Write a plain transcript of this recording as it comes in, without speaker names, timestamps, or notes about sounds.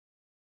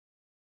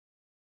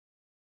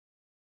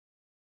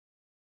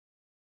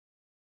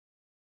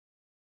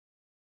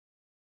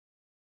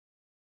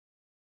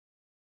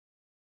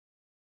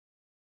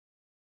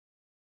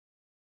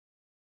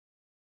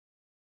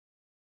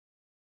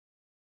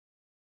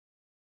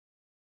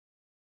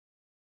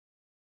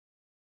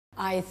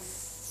I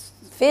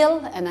feel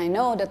and I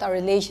know that our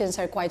relations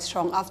are quite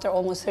strong after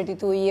almost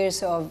 32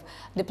 years of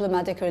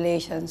diplomatic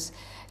relations.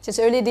 Just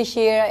early this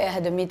year, I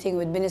had a meeting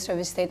with Minister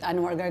of State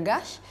Anwar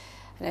Gargash,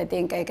 and I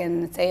think I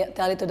can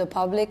tell it to the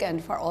public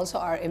and for also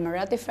our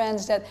Emirati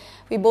friends that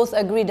we both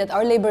agree that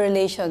our labor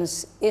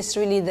relations is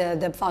really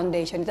the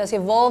foundation. It has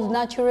evolved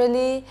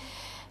naturally,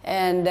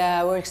 and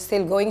we're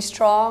still going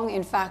strong.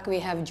 In fact, we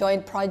have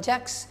joint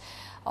projects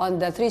on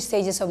the 3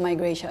 stages of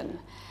migration: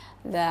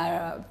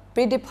 the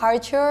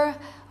pre-departure,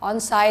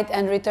 on-site,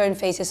 and return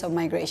phases of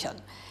migration.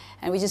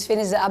 And we just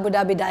finished the Abu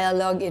Dhabi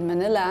dialogue in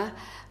Manila,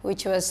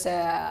 which was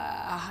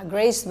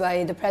graced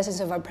by the presence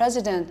of our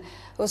president,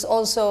 who was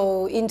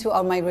also into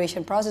our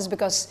migration process,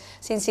 because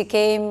since he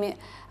came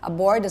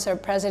aboard as our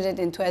president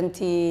in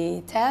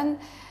 2010,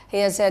 he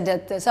has said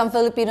that some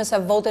Filipinos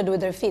have voted with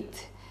their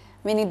feet,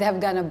 meaning they have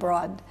gone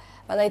abroad.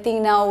 But I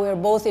think now we're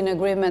both in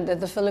agreement that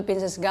the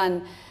Philippines has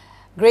gone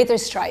greater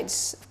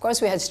strides. Of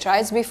course, we had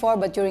strides before,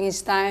 but during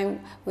his time,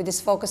 with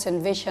his focus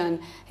and vision,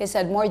 he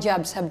said more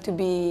jobs have to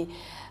be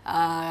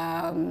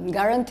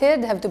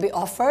guaranteed, have to be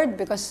offered,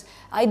 because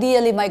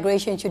ideally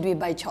migration should be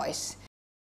by choice.